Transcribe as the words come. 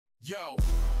Yo,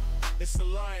 it's the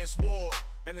Lions War,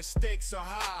 and the stakes are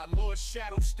high. Lord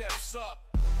Shadow steps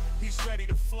up, he's ready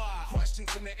to fly.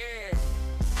 Questions in the air,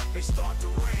 they start to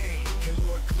rain. Can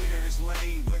Lord clear his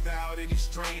lane without any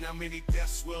strain? How many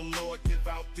deaths will Lord give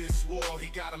out this war?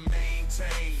 He gotta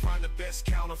maintain, find the best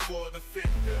counter for the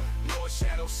fender. Lord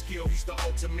Shadow's skill, he's the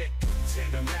ultimate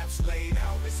contender. Maps laid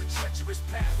out, it's a treacherous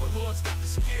path, but Lord's got the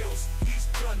skills. He's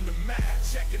done the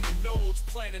math, checking the nodes,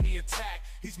 planning the attack.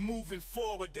 He's moving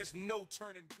forward, there's no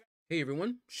turning back. Hey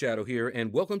everyone, Shadow here,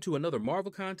 and welcome to another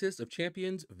Marvel Contest of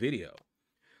Champions video.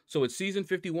 So it's season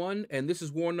 51, and this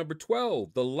is war number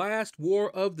 12, the last war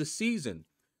of the season.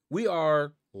 We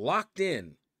are locked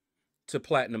in to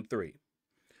Platinum 3.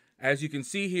 As you can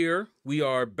see here, we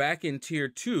are back in Tier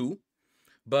 2,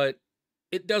 but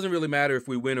it doesn't really matter if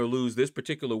we win or lose this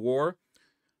particular war.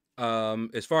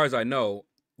 As far as I know,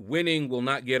 winning will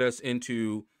not get us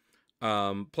into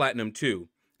Platinum 2,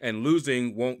 and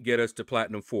losing won't get us to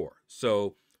Platinum 4.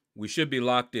 So we should be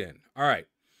locked in. All right,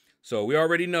 so we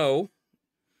already know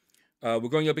we're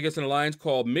going up against an alliance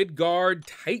called Midgard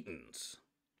Titans.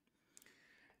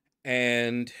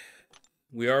 And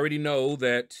we already know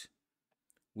that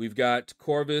we've got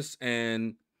Corvus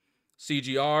and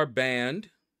CGR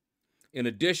banned. In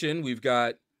addition, we've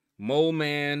got Mole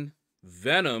Man,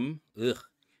 Venom,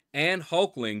 and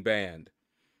Hulkling banned.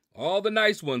 All the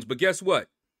nice ones, but guess what?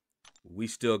 We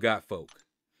still got folk.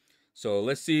 So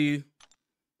let's see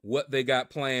what they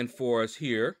got planned for us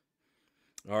here.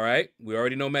 All right, we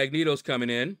already know Magneto's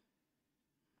coming in.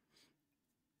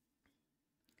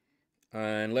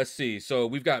 And let's see. So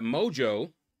we've got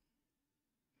Mojo.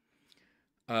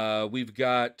 We've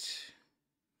got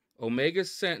Omega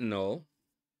Sentinel.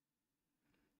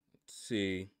 Let's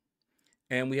see.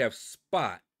 And we have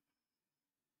Spot.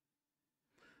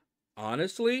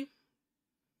 Honestly,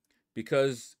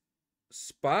 because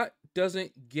Spot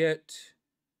doesn't get...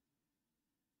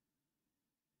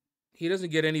 He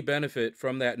doesn't get any benefit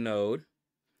from that node.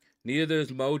 Neither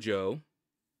does Mojo.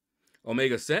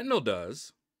 Omega Sentinel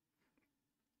does.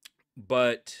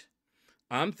 But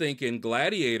I'm thinking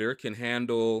Gladiator can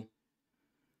handle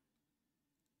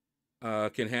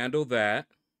that.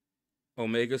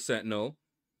 Omega Sentinel.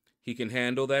 He can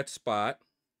handle that Spot.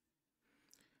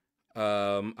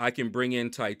 I can bring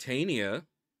in Titania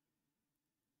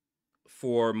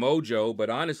for Mojo,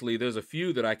 but honestly, there's a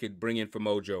few that I could bring in for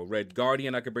Mojo. Red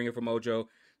Guardian, I could bring in for Mojo.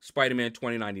 Spider-Man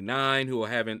 2099, who I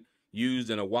haven't used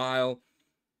in a while,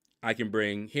 I can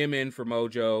bring him in for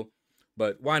Mojo.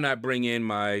 But why not bring in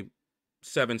my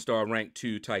 7-star rank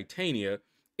 2 Titania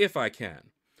if I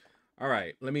can? All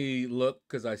right, let me look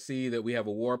because I see that we have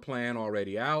a war plan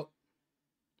already out.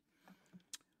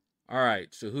 All right,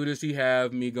 so who does he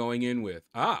have me going in with?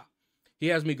 He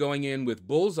has me going in with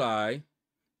Bullseye,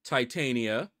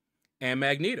 Titania, and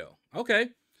Magneto. Okay,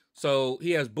 so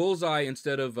he has Bullseye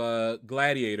instead of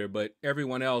Gladiator, but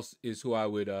everyone else is who I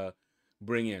would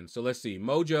bring in. So let's see.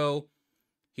 Mojo,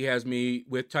 he has me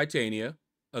with Titania.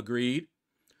 Agreed.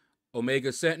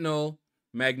 Omega Sentinel,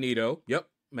 Magneto. Yep,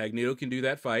 Magneto can do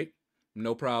that fight.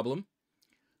 No problem.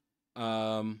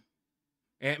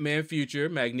 Ant-Man Future,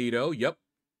 Magneto. Yep.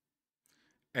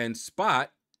 And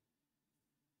Spot,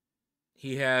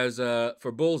 he has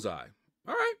for Bullseye.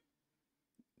 All right,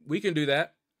 we can do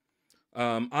that.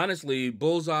 Honestly,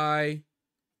 Bullseye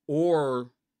or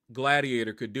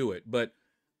Gladiator could do it, but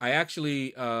I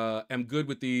actually am good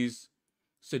with these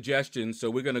suggestions, so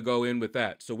we're going to go in with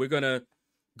that. So we're going to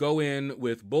go in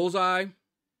with Bullseye,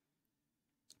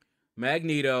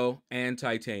 Magneto, and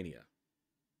Titania.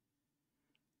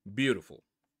 Beautiful.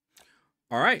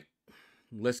 All right,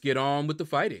 let's get on with the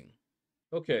fighting.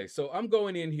 Okay, so I'm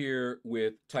going in here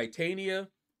with Titania,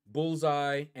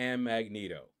 Bullseye, and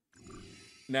Magneto.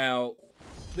 Now,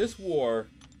 this war,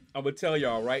 I'm going to tell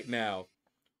y'all right now,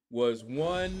 was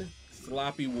one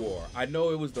sloppy war. I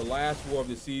know it was the last war of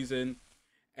the season,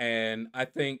 and I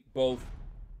think both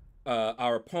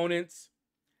our opponents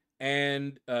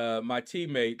and my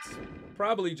teammates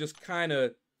probably just kind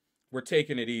of were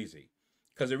taking it easy.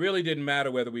 Because it really didn't matter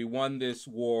whether we won this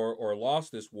war or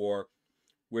lost this war.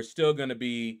 We're still going to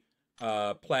be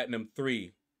Platinum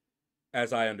 3,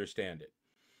 as I understand it.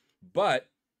 But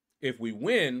if we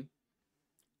win,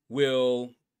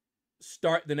 we'll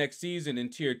start the next season in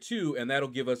Tier 2, and that'll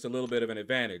give us a little bit of an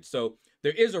advantage. So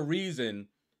there is a reason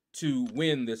to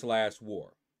win this last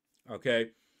war,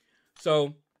 okay?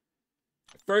 So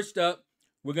first up,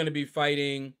 we're going to be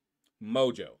fighting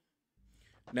Mojo.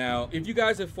 Now, if you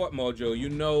guys have fought Mojo, you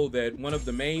know that one of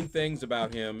the main things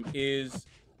about him is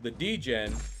the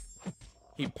degen.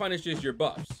 He punishes your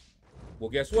buffs. Well,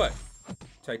 guess what?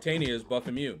 Titania is buff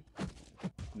immune.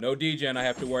 No degen I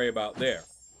have to worry about there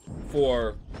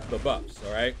for the buffs,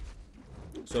 all right?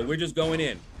 So we're just going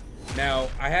in. Now,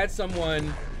 I had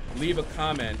someone leave a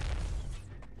comment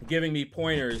giving me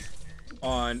pointers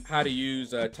on how to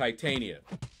use Titania.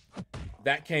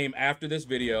 That came after this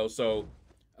video, so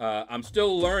I'm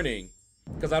still learning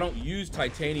because I don't use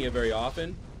Titania very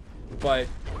often, but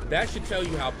that should tell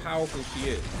you how powerful she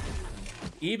is.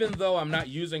 Even though I'm not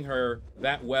using her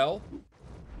that well,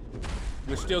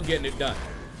 we're still getting it done.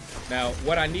 Now,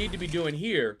 what I need to be doing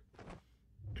here,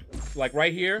 like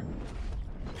right here,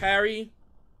 parry,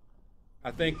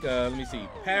 I think, let me see,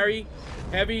 parry,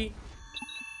 heavy,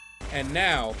 and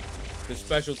now the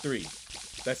special 3.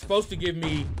 That's supposed to give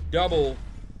me double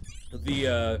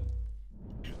the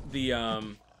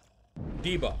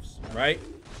debuffs, right?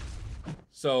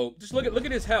 So just look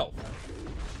at his health.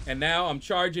 And now I'm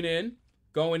charging in,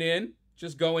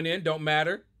 just going in, don't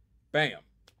matter. Bam,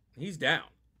 he's down.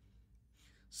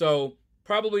 So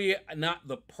probably not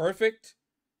the perfect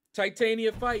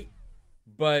Titania fight,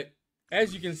 but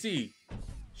as you can see,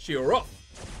 she rough.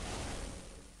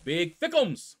 Big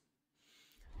thickums.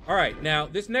 All right, now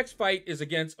this next fight is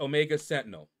against Omega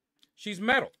Sentinel. She's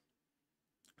metal.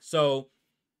 So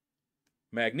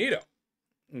Magneto,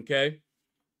 okay?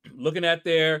 Looking at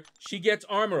there, she gets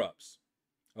armor ups,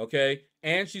 okay?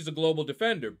 And she's a global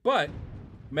defender, but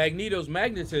Magneto's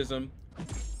magnetism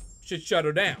should shut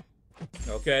her down,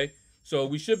 okay? So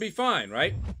we should be fine,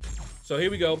 right? So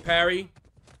here we go, parry.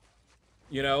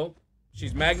 You know,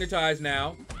 she's magnetized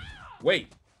now.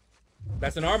 Wait,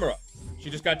 that's an armor up. She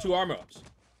just got 2 armor ups.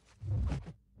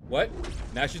 What?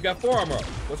 Now she's got 4 armor ups.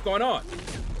 What's going on?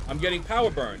 I'm getting power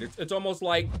burn. It's almost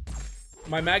like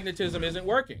my magnetism isn't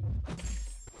working.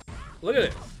 Look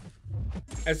at this.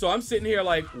 And so I'm sitting here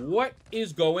like, what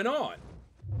is going on?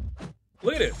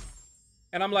 Look at this.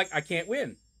 And I'm like, I can't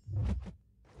win.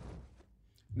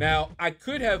 Now, I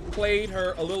could have played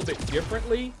her a little bit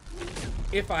differently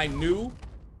if I knew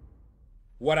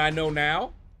what I know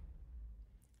now.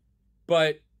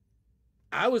 But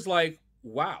I was like,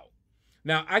 wow.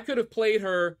 Now, I could have played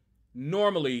her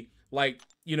normally, like,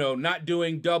 you know, not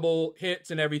doing double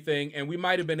hits and everything, and we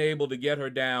might have been able to get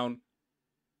her down.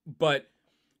 But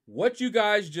what you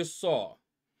guys just saw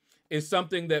is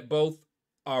something that both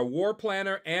our war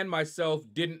planner and myself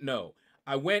didn't know.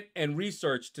 I went and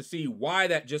researched to see why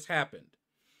that just happened.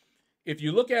 If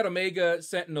you look at Omega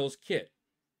Sentinel's kit,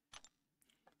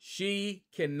 she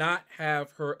cannot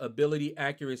have her ability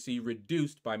accuracy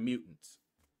reduced by mutants.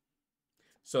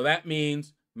 So that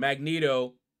means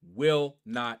Magneto will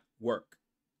not work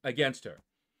against her.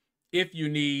 If you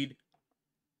need,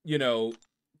 you know,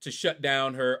 to shut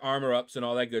down her armor ups and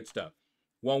all that good stuff,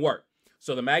 won't work.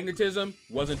 So the magnetism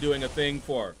wasn't doing a thing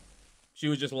for her. She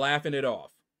was just laughing it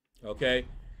off, okay?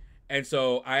 And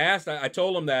so I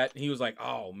told him that, and he was like,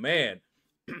 oh, man,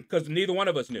 because neither one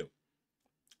of us knew.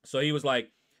 So he was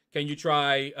like, can you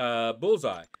try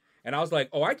Bullseye? And I was like,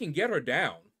 oh, I can get her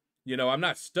down. You know, I'm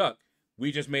not stuck.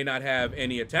 We just may not have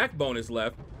any attack bonus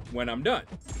left when I'm done.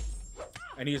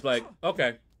 And he's like,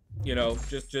 okay, you know,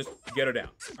 just get her down.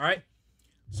 All right.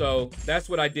 So that's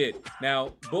what I did.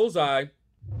 Now, Bullseye,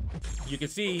 you can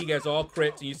see he gets all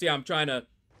crits. And you see I'm trying to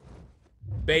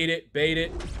bait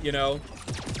it, you know,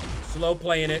 slow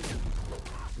playing it,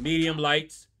 medium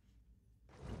lights,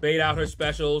 bait out her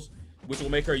specials, which will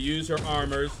make her use her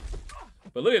armors.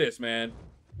 But look at this, man.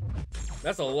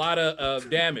 That's a lot of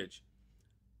damage.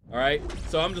 All right.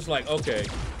 So I'm just like, okay,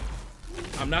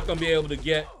 I'm not going to be able to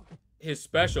get his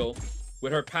special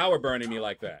with her power burning me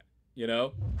like that, you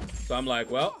know? So I'm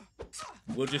like, well,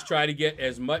 we'll just try to get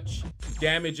as much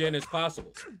damage in as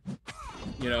possible.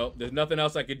 You know, there's nothing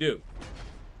else I could do.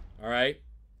 All right.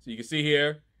 So you can see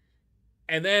here.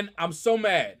 And then I'm so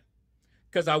mad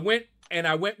because I went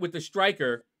with the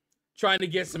striker trying to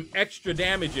get some extra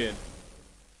damage in.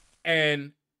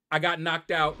 And I got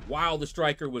knocked out while the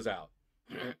striker was out.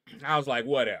 I was like,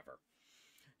 whatever.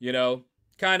 You know,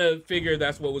 kind of figured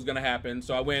that's what was going to happen.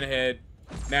 So I went ahead.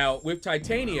 Now, with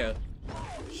Titania,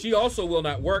 she also will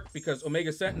not work because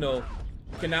Omega Sentinel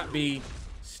cannot be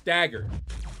staggered.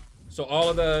 So all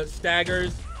of the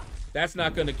staggers, that's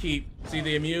not going to keep, see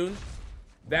the immune?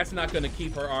 That's not going to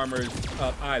keep her armors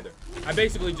up either. I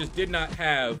basically just did not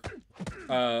have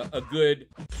a good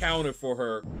counter for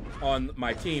her on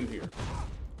my team here.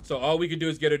 So all we could do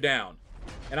is get her down.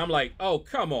 And I'm like, oh,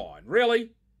 come on,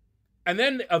 really? And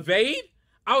then evade?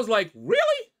 I was like,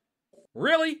 really?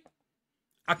 Really?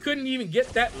 I couldn't even get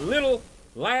that little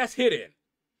last hit in.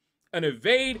 An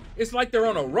evade, it's like they're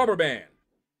on a rubber band.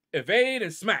 Evade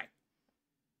and smack.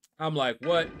 I'm like,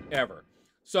 whatever.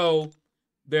 So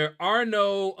there are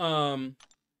no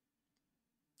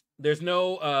there's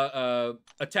no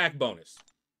attack bonus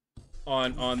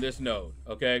on this node,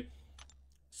 okay?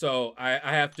 So I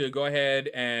have to go ahead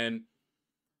and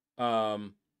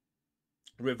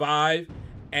revive,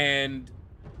 and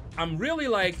I'm really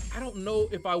like, I don't know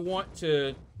if I want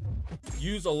to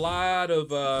use a lot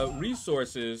of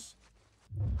resources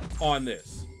on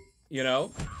this, you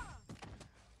know?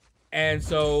 And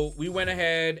so we went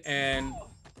ahead and,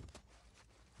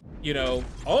 you know,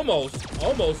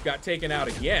 almost got taken out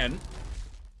again.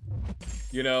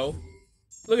 You know,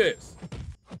 look at this.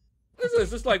 This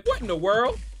is just like, what in the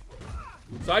world?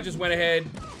 So I just went ahead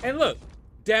and look,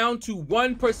 down to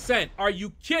 1%. Are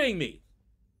you kidding me?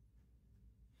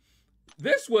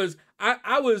 This was,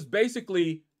 I was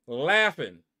basically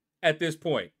laughing at this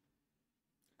point.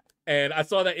 And I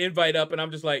saw that invite up and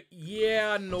I'm just like,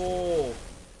 yeah, no,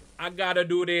 I gotta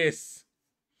do this.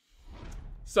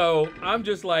 So I'm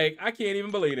just like, I can't even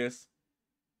believe this.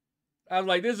 I was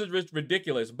like, this is just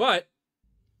ridiculous. But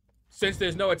since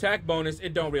there's no attack bonus,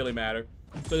 it don't really matter.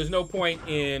 So there's no point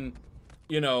in,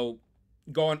 you know,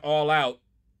 going all out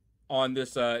on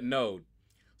this node.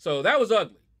 So that was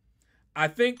ugly. I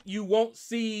think you won't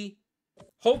see,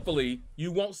 hopefully,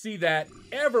 you won't see that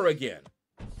ever again.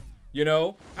 You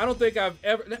know, I don't think I've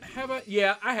ever, have I?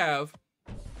 Yeah, I have.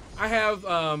 I have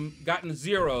gotten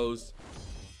zeros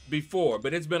before,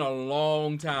 but it's been a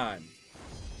long time.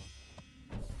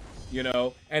 You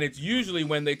know, and it's usually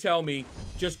when they tell me,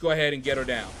 just go ahead and get her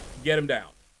down, get him down,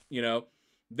 you know,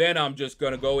 then I'm just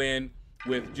going to go in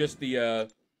with just the,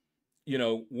 you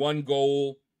know, one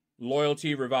goal,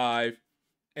 loyalty revive,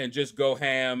 and just go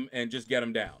ham and just get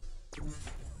him down.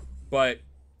 But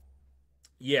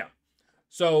yeah,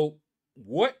 so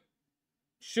what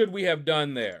should we have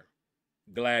done there?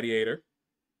 Gladiator.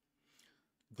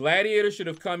 Gladiator should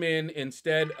have come in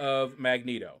instead of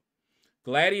Magneto.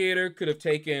 Gladiator could have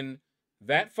taken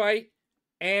that fight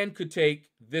and could take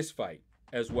this fight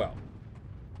as well.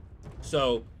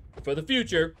 So for the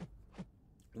future,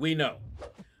 we know.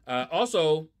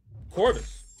 Also,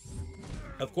 Corvus.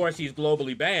 Of course, he's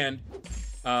globally banned,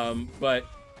 but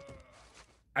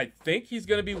I think he's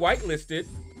going to be whitelisted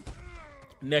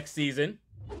next season.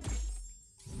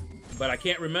 But I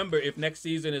can't remember if next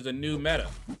season is a new meta.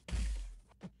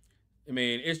 I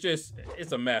mean,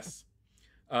 it's a mess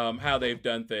how they've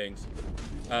done things.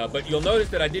 But you'll notice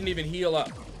that I didn't even heal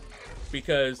up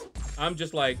because I'm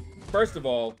just like, first of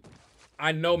all,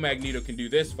 I know Magneto can do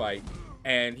this fight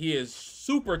and he is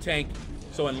super tanky.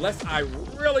 So unless I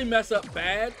really mess up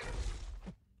bad,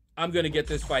 I'm going to get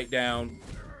this fight down,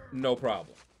 no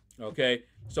problem. Okay?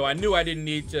 So I knew I didn't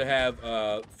need to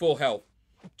have full health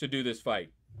to do this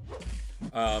fight.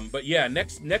 But yeah,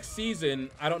 next season,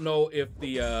 I don't know if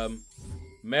the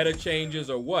meta changes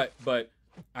or what, but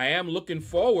I am looking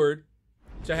forward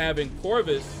to having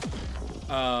Corvus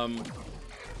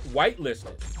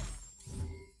whitelisted.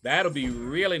 That'll be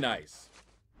really nice.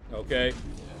 Okay?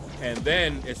 And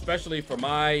then, especially for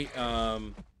my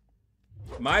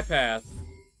my path,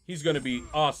 he's going to be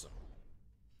awesome.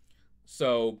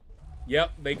 So,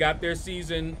 yep, they got their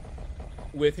season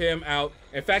with him out.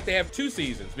 In fact, they have 2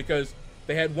 seasons because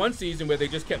they had one season where they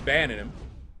just kept banning him.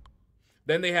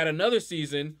 Then they had another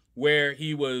season where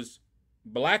he was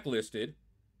blacklisted.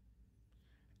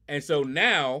 And so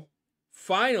now,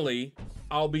 finally,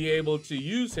 I'll be able to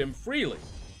use him freely.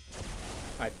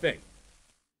 I think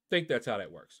that's how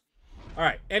that works. All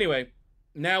right, anyway,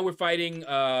 now we're fighting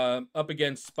up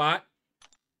against Spot.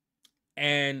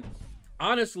 And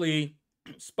honestly,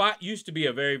 Spot used to be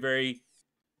a very, very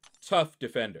tough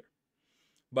defender.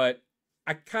 But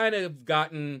I kind of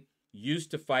gotten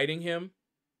used to fighting him.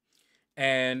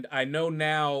 And I know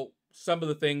now some of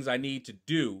the things I need to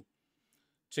do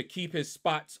to keep his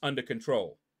spots under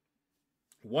control.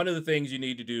 One of the things you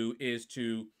need to do is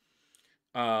to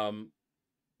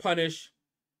punish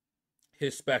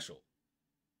his special.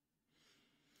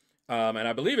 And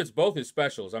I believe it's both his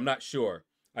specials. I'm not sure.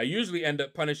 I usually end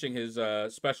up punishing his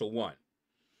special one.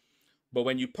 But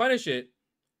when you punish it,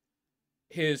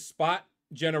 his spot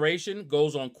generation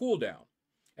goes on cooldown.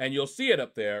 And you'll see it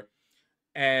up there.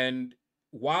 And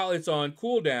while it's on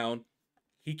cooldown,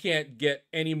 he can't get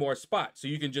any more spots. So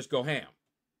you can just go ham.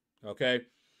 Okay?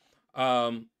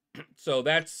 So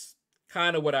that's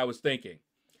kind of what I was thinking.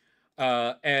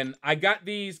 And I got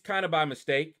these kind of by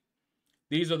mistake.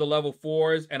 These are the level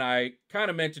 4s, and I kind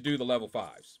of meant to do the level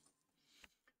 5s.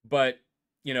 But,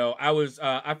 you know,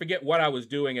 I forget what I was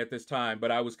doing at this time,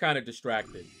 but I was kind of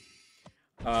distracted.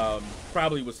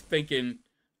 Probably was thinking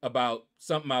about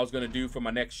something I was going to do for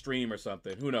my next stream or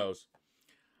something. Who knows?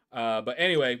 But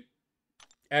anyway,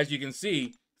 as you can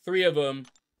see, 3 of them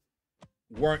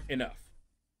weren't enough.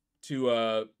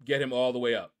 to get him all the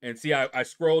way up. And see, I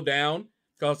scrolled down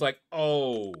because I was like,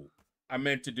 oh, I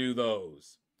meant to do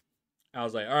those. I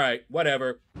was like, all right,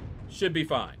 whatever. Should be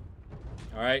fine.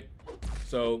 All right.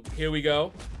 So here we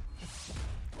go.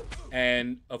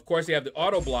 And of course, you have the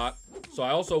auto block. So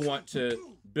I also want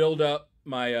to build up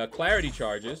my clarity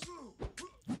charges.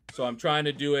 So I'm trying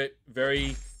to do it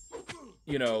very,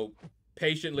 you know,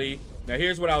 patiently. Now,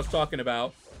 here's what I was talking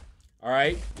about. All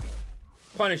right.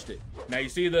 Punished it. Now, you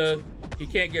see he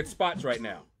can't get spots right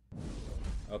now.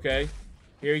 Okay.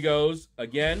 Here he goes.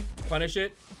 Again, punish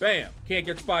it. Bam. Can't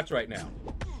get spots right now.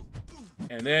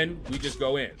 And then we just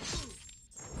go in.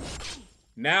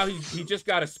 Now he just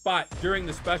got a spot during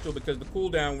the special because the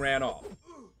cooldown ran off.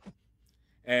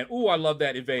 And, ooh, I love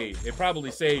that evade. It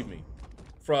probably saved me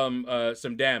from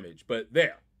some damage. But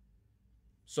there.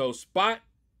 So spot,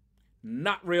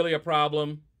 not really a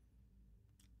problem.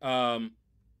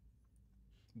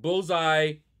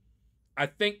 Bullseye, I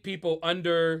think people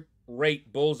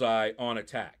underrate Bullseye on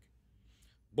attack.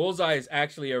 Bullseye is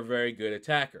actually a very good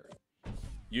attacker.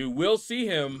 You will see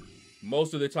him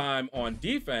most of the time on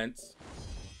defense,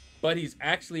 but he's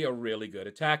actually a really good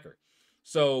attacker.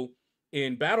 So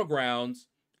in Battlegrounds,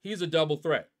 he's a double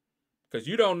threat because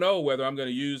you don't know whether I'm going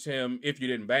to use him if you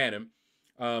didn't ban him.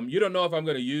 You don't know if I'm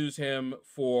going to use him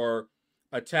for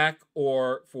attack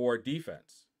or for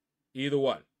defense. Either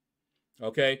one.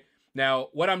 Okay? Now,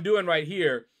 what I'm doing right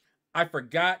here, I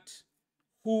forgot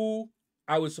who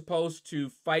I was supposed to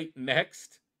fight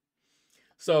next.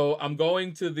 So I'm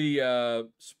going to the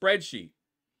spreadsheet.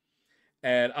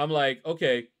 And I'm like,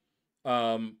 okay,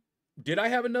 did I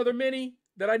have another mini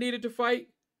that I needed to fight?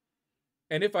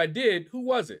 And if I did, who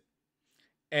was it?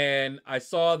 And I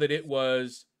saw that it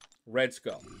was Red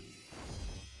Skull.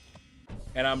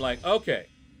 And I'm like, okay,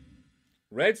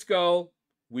 Red Skull,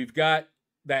 we've got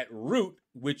that root,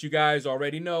 which you guys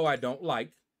already know I don't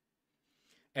like.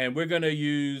 And we're going to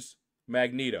use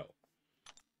Magneto.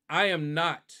 I am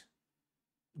not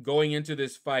going into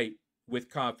this fight with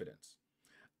confidence.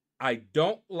 I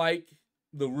don't like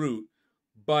the root,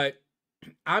 but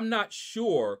I'm not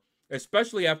sure,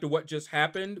 especially after what just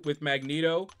happened with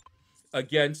Magneto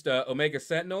against Omega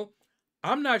Sentinel,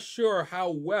 I'm not sure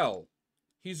how well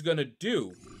he's going to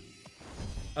do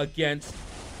against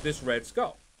this Red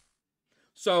Skull.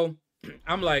 So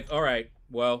I'm like, all right,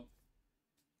 well,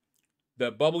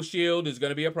 the bubble shield is going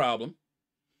to be a problem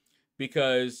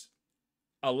because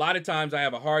a lot of times I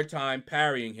have a hard time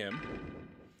parrying him.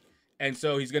 And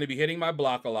so he's going to be hitting my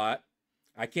block a lot.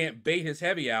 I can't bait his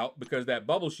heavy out because that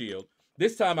bubble shield.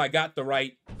 This time I got the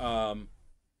right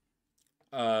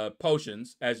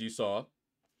potions, as you saw.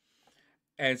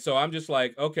 And so I'm just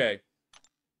like, okay,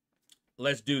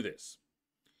 let's do this.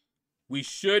 We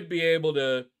should be able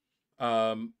to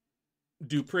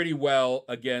do pretty well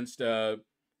against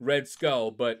Red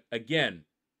Skull, but again,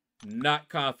 not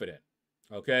confident,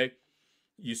 okay?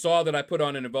 You saw that I put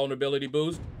on an invulnerability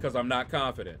boost because I'm not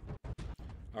confident,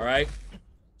 all right?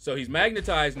 So he's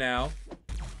magnetized now,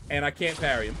 and I can't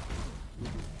parry him,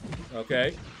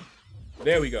 okay?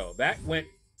 There we go. That went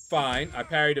fine. I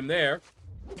parried him there,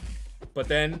 but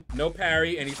then no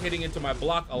parry, and he's hitting into my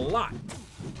block a lot,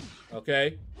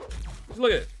 okay? Just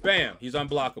look at it. Bam. He's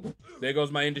unblockable. There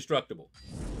goes my indestructible.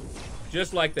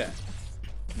 Just like that.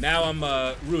 Now I'm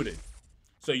rooted.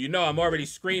 So you know I'm already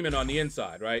screaming on the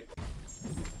inside, right?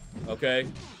 Okay?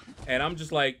 And I'm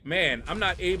just like, man, I'm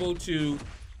not able to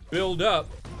build up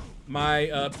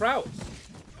my prowess.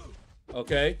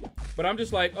 Okay? But I'm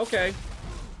just like, okay,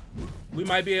 we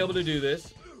might be able to do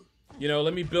this. You know,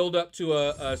 let me build up to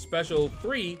a special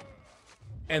 3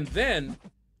 and then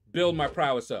build my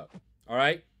prowess up. All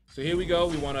right? So here we go.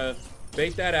 We want to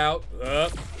bait that out.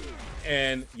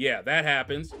 And yeah, that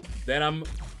happens. Then I'm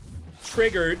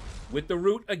triggered with the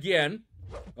root again.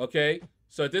 Okay.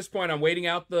 So at this point, I'm waiting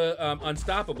out the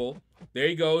unstoppable. There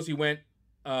he goes. He went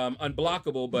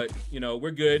unblockable, but you know,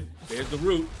 we're good. There's the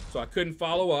root. So I couldn't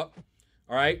follow up.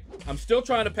 All right. I'm still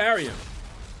trying to parry him.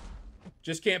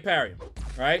 Just can't parry him.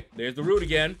 All right. There's the root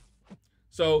again.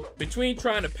 So between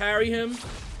trying to parry him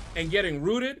and getting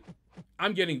rooted,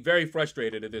 I'm getting very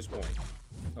frustrated at this point,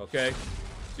 okay?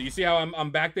 So you see how I'm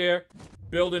back there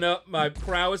building up my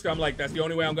prowess? I'm like, that's the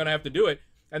only way I'm going to have to do it.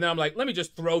 And then I'm like, let me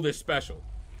just throw this special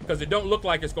because it don't look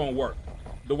like it's going to work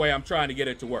the way I'm trying to get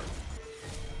it to work.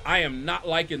 I am not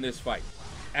liking this fight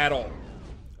at all,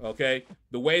 okay?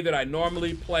 The way that I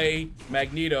normally play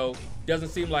Magneto doesn't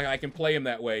seem like I can play him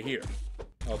that way here,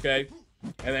 okay?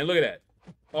 And then look at that.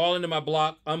 All into my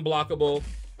block, unblockable,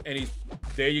 and he's...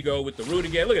 There you go with the root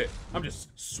again. Look at it. I'm just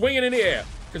swinging in the air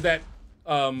because that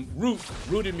root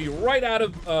rooted me right out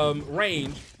of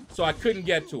range so I couldn't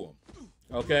get to him.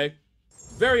 Okay?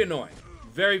 Very annoying.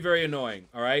 Very, very annoying,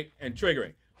 all right? And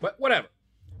triggering. But whatever.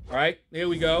 All right? Here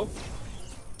we go.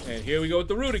 And here we go with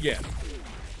the root again.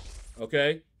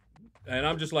 Okay? And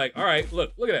I'm just like, all right,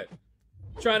 look at that.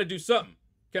 I'm trying to do something.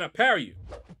 Can I parry you?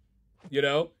 You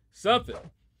know? Something.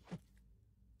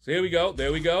 So here we go.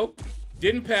 There we go.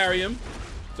 Didn't parry him.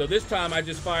 So this time I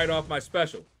just fired off my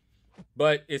special.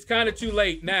 But it's kind of too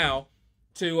late now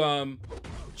to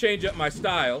change up my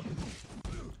style.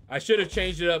 I should have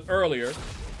changed it up earlier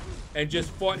and just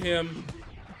fought him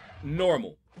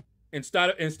normal.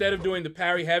 Instead of doing the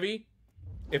parry heavy,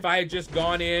 if I had just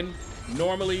gone in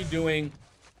normally doing,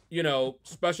 you know,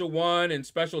 special 1 and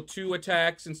special 2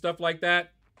 attacks and stuff like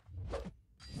that,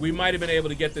 we might have been able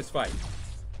to get this fight.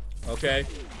 Okay?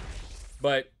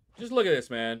 But just look at this,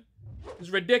 man. It's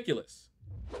ridiculous.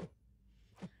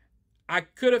 I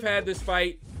could have had this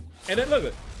fight, and then look at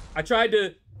it. I tried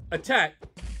to attack,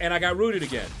 and I got rooted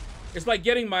again. It's like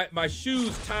getting my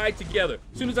shoes tied together.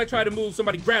 As soon as I try to move,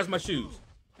 somebody grabs my shoes.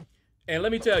 And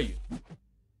let me tell you,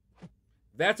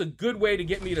 that's a good way to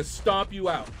get me to stomp you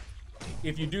out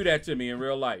if you do that to me in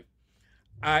real life.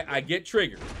 I get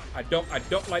triggered. I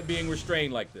don't like being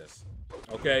restrained like this.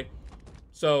 Okay?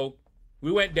 So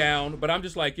we went down, but I'm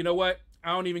just like, you know what? I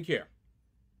don't even care.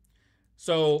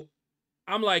 So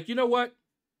I'm like, you know what?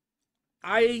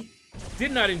 I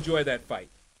did not enjoy that fight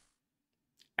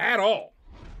at all.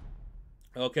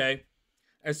 Okay?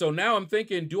 And so now I'm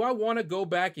thinking, do I want to go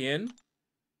back in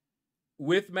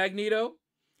with Magneto?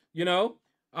 You know,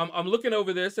 I'm looking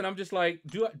over this and I'm just like,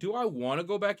 do I want to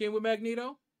go back in with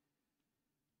Magneto?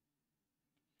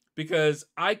 Because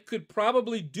I could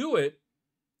probably do it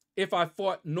if I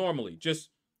fought normally, just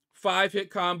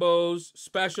 5-hit combos,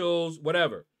 specials,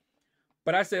 whatever.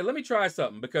 But I said, let me try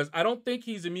something because I don't think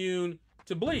he's immune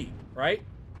to bleed, right?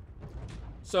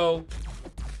 So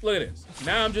look at this.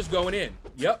 Now I'm just going in.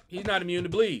 Yep, he's not immune to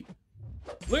bleed.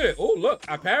 Look at it. Oh, look,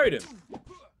 I parried him.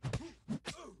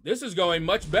 This is going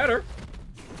much better.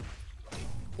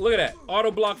 Look at that.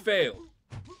 Auto block failed.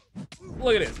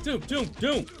 Look at this. Doom, doom,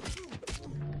 doom.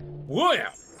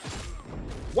 Wow.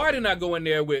 Why didn't I go in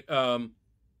there with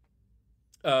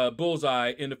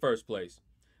Bullseye in the first place?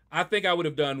 I think I would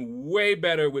have done way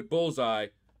better with Bullseye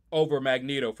over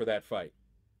Magneto for that fight.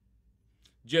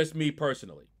 Just me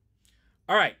personally.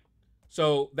 All right.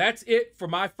 So that's it for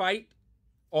my fight.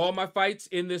 All my fights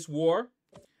in this war.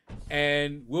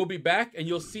 And we'll be back and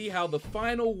you'll see how the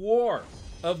final war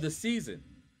of the season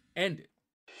ended.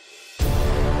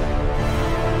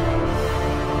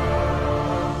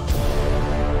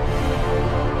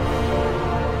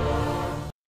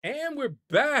 And we're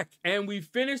back, and we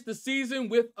finished the season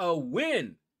with a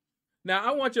win. Now,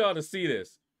 I want y'all to see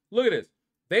this. Look at this.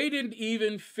 They didn't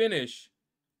even finish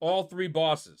all 3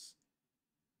 bosses.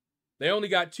 They only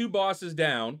got 2 bosses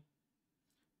down.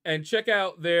 And check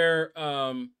out their,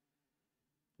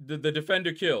 the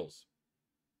defender kills.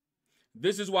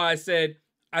 This is why I said,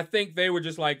 I think they were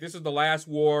just like, this is the last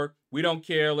war. We don't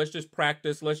care. Let's just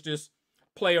practice. Let's just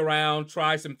play around,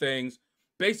 try some things.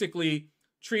 Basically,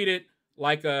 treat it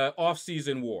like a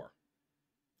off-season war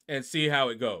and see how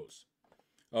it goes.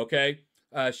 Okay?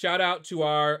 Shout out to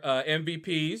our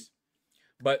MVPs.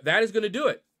 But that is going to do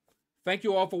it. Thank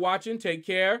you all for watching. Take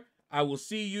care. I will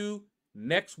see you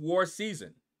next war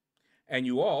season. And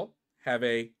you all have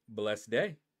a blessed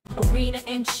day. Arena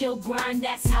and chill grind,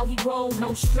 that's how he roll.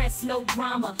 No stress, no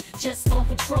drama, just on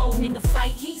patrol. In the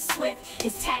fight, he's swift,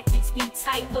 his tactics be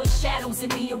tight. LordShaedow's in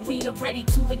the arena, ready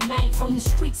to ignite. From the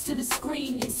streets to the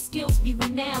screen, his skills be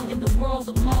renowned. In the world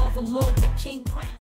of Marvel, Lord the King crown.